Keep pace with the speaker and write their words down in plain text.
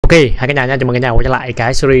Ok, hai cả nhà nha, chào mừng cả nhà quay trở lại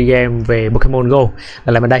cái series game về Pokemon Go.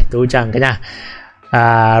 Lại bên đây, tôi Trần cả nhà.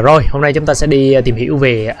 Rồi, hôm nay chúng ta sẽ đi tìm hiểu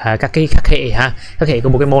về các cái khắc hệ ha, các hệ của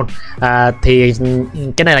Pokemon. Thì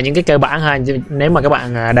cái này là những cái cơ bản ha. Nếu mà các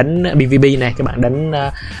bạn đánh PvP này, các bạn đánh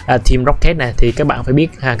Team Rocket này thì các bạn phải biết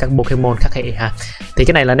các Pokemon khắc hệ ha. Thì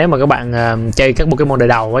cái này là nếu mà các bạn chơi các Pokemon đời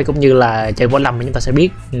đầu ấy, cũng như là chơi võ lâm, chúng ta sẽ biết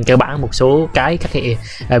cơ bản một số cái khắc hệ.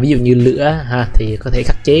 Ví dụ như lửa ha, thì có thể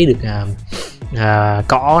khắc chế được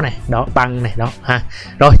cỏ này, đó, băng này, đó ha.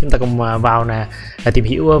 Rồi chúng ta cùng vào nè tìm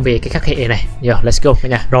hiểu về cái khắc hệ này. Giờ let's go cả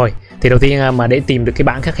nhà. Rồi thì đầu tiên mà để tìm được cái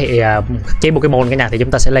bảng khắc hệ khắc chế Pokemon cả nhà, thì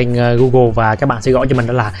chúng ta sẽ lên Google và các bạn sẽ gõ cho mình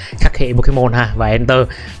đó là khắc hệ Pokemon ha, và enter.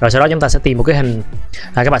 Rồi sau đó chúng ta sẽ tìm một cái hình,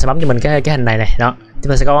 các bạn sẽ bấm cho mình cái hình này này, đó.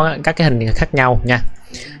 Chúng ta sẽ có các cái hình khác nhau nha,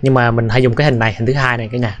 nhưng mà mình hay dùng cái hình này, hình thứ hai này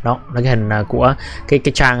cả nhà. Đó là cái hình của cái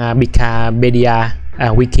trang Wikipedia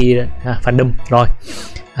wiki fandom. Rồi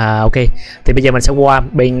ok, thì bây giờ mình sẽ qua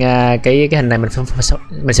bên cái hình này, mình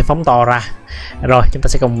sẽ phóng to ra. Rồi chúng ta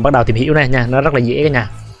sẽ cùng bắt đầu tìm hiểu này nha, nó rất là dễ cả nhà.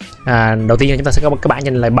 Đầu tiên chúng ta sẽ có cái bảng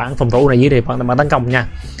nhìn lại bảng phòng thủ này dưới thì bảng tấn công nha,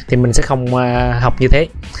 thì mình sẽ không học như thế.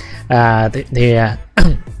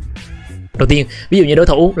 Đầu tiên ví dụ như đối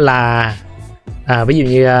thủ là ví dụ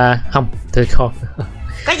như không thì không.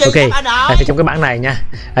 Ok, thì trong cái bảng này nha,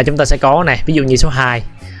 chúng ta sẽ có này, ví dụ như số 2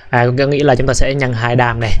 có nghĩa là chúng ta sẽ nhân 2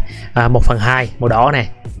 đam này, 1/2 màu đỏ này,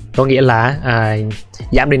 có nghĩa là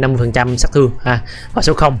giảm đi 50% sát thương và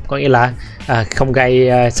số 0 có nghĩa là không gây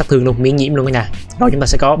sát thương luôn, miễn nhiễm luôn cả nhà. Rồi chúng ta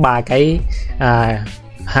sẽ có ba cái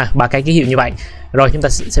ký hiệu như vậy. Rồi chúng ta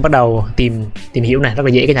sẽ bắt đầu tìm hiểu này, rất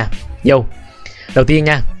là dễ cả nhà. Vô đầu tiên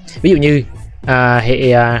nha, ví dụ như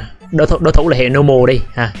hệ đối thủ là hệ normal đi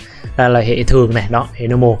là hệ thường này, đó, hệ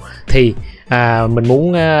normal thì mình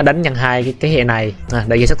muốn đánh nhân 2 cái hệ này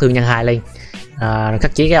để gây sát thương nhân 2 lên,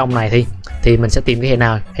 khắc chế cái ông này thì mình sẽ tìm cái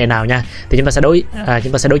hệ nào nha. Thì chúng ta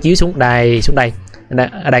sẽ đối chiếu xuống đây,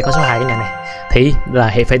 ở đây có số 2 cái nhà này thì là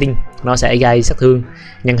hệ fighting, nó sẽ gây sát thương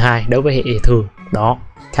nhân 2 đối với hệ thường. Đó,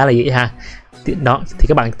 khá là dễ ha. Đó thì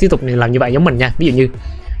các bạn tiếp tục làm như vậy giống mình nha. Ví dụ như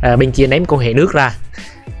bên kia ném con hệ nước ra,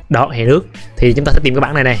 đó, hệ nước thì chúng ta sẽ tìm cái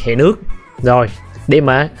bảng này này, hệ nước. Rồi để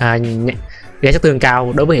mà gây sát thương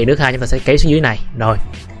cao đối với hệ nước 2, chúng ta sẽ kéo xuống dưới này. Rồi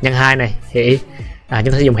nhân 2 này, hệ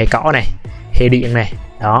chúng ta sẽ dùng hệ cỏ này, hệ điện này,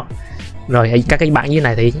 đó. Rồi các cái bảng dưới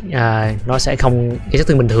này thì nó sẽ không gây sát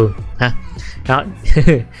thương bình thường ha. Đó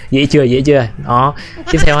dễ chưa đó.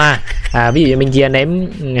 Tiếp theo ví dụ như bên kia ném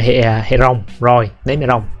hệ rồng, rồi ném hệ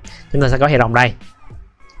rồng, chúng ta sẽ có hệ rồng đây.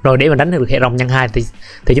 Rồi để mình đánh được hệ rồng nhân 2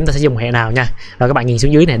 thì chúng ta sẽ dùng hệ nào nha. Rồi các bạn nhìn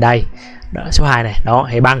xuống dưới này, đây đó, số 2 này, đó,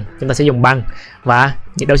 hệ băng, chúng ta sẽ dùng băng. Và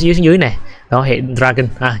đối xuống dưới này, đó, hệ dragon,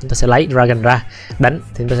 chúng ta sẽ lấy dragon ra đánh,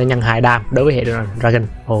 thì chúng ta sẽ nhân 2 đam đối với hệ dragon.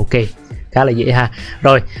 Ok, khá là dễ ha.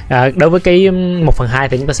 Rồi đối với cái 1/2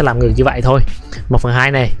 thì chúng ta sẽ làm ngược như vậy thôi.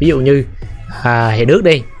 1/2 này, ví dụ như hệ nước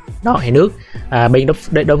đi, đó, hệ nước, bên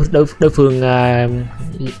đối phương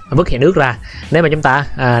vứt hệ nước ra. Nếu mà chúng ta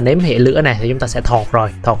ném hệ lửa này thì chúng ta sẽ thọt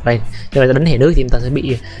lên. Cho nên đánh hệ nước thì chúng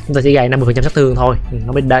ta sẽ gây 50% sát thương thôi,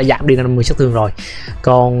 nó đã giảm đi 50 sát thương rồi.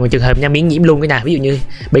 Còn trường hợp nha, miễn nhiễm luôn cái nhà, ví dụ như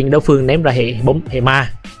bên đối phương ném ra hệ ma,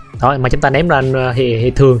 đó, mà chúng ta ném ra hệ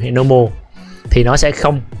thường, hệ normal thì nó sẽ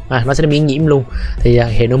không, nó sẽ miễn nhiễm luôn, thì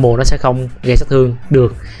hệ normal nó sẽ không gây sát thương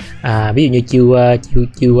được. Ví dụ như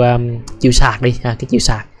chiêu sạc đi, cái chiêu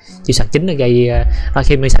sạc chính là gây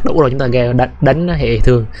khi mình sạc đủ rồi chúng ta đánh hệ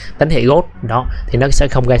thường, đánh hệ gốt, đó thì nó sẽ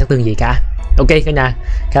không gây sát thương gì cả. Ok cả nhà,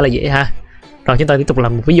 khá là dễ ha. Rồi chúng ta tiếp tục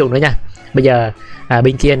làm một ví dụ nữa nha. Bây giờ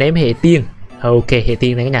bên kia ném hệ tiên, ok, hệ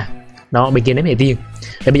tiên này cả nhà, đó, bên kia ném hệ tiên.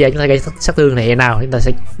 Thì bây giờ chúng ta gây sát thương này hệ nào, chúng ta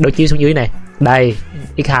sẽ đối chiếu xuống dưới này, đây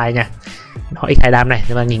x2 nha, đó, x2 đam này,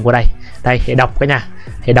 chúng ta nhìn qua đây hệ độc cả nhà,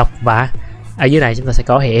 hệ độc, và ở dưới này chúng ta sẽ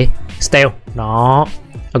có hệ stealth. Đó,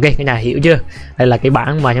 ok cả nhà, hiểu chưa? Đây là cái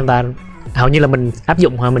bảng mà chúng ta hầu như là mình áp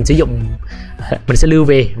dụng, mình sử dụng, mình sẽ lưu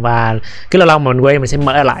về, và cái lâu lâu mà mình quên mình sẽ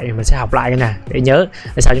mở lại, mình sẽ học lại cả nhà để nhớ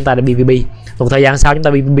tại sao chúng ta đã PvP. Một thời gian sau chúng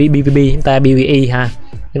ta PvP, chúng ta PvE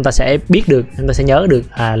chúng ta sẽ biết được, chúng ta sẽ nhớ được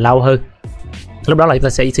lâu hơn. Lúc đó là chúng ta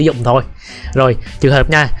sẽ sử dụng thôi. Rồi trường hợp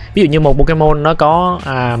nha, ví dụ như một Pokemon nó có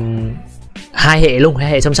 2 hệ luôn,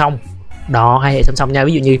 2 hệ song song. Đó, 2 hệ song song nha.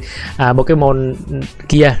 Ví dụ như Pokemon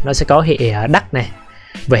kia nó sẽ có hệ đất này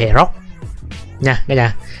về hệ rock nha cả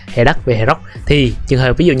nhà, hệ đất về hệ rock. Thì trường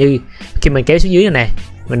hợp ví dụ như khi mình kéo xuống dưới này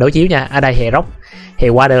mình đối chiếu nha, ở đây hệ rock, hệ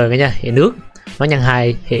water cả nha, hệ nước, nó nhân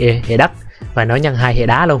 2 hệ đất và nó nhân 2 hệ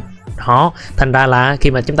đá luôn. Đó, thành ra là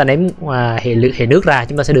khi mà chúng ta ném hệ nước ra,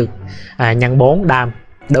 chúng ta sẽ được nhân 4 đam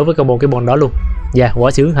đối với combo cái bon đó luôn. Dạ,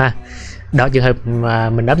 quá sướng ha. Đó, trường hợp mà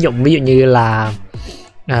mình áp dụng ví dụ như là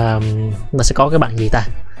nó sẽ có cái bạn gì ta,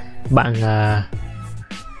 bạn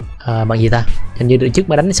gì ta, hình như đợt trước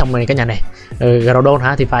mới đánh xong này cả nhà này. Groudon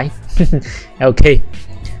hả thì phải. Ok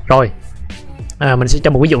rồi, mình sẽ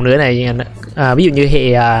cho một ví dụ nữa này. Ví dụ như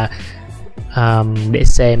hệ để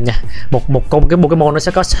xem nha, một Pokemon nó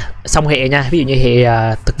sẽ có song hệ nha, ví dụ như hệ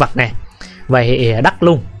thực vật này và hệ đất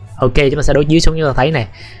luôn. Ok, chúng ta sẽ đối dưới xuống, chúng ta thấy này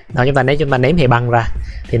đó, nếu chúng ta ném hệ băng ra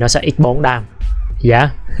thì nó sẽ x4 đam. Dạ.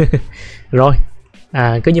 Rồi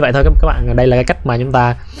cứ như vậy thôi các bạn. Đây là cái cách mà chúng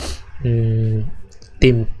ta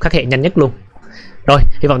tìm khắc hệ nhanh nhất luôn. Rồi,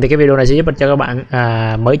 hy vọng thì cái video này sẽ giúp cho các bạn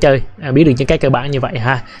mới chơi biết được những cái cơ bản như vậy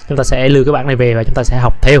ha. Chúng ta sẽ lưu cái bản này về và chúng ta sẽ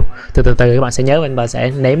học theo từ từ các bạn sẽ nhớ, và chúng ta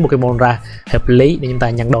sẽ ném Pokemon ra hợp lý để chúng ta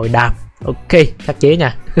nhận đôi đam. Ok, khắc chế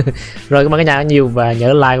nha. Rồi cảm ơn cả nhà nhiều, và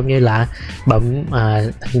nhớ like cũng như là bấm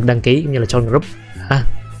đăng ký cũng như là join group ha.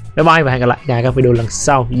 Bye bye và hẹn gặp lại nhà các video lần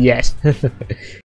sau. Yes.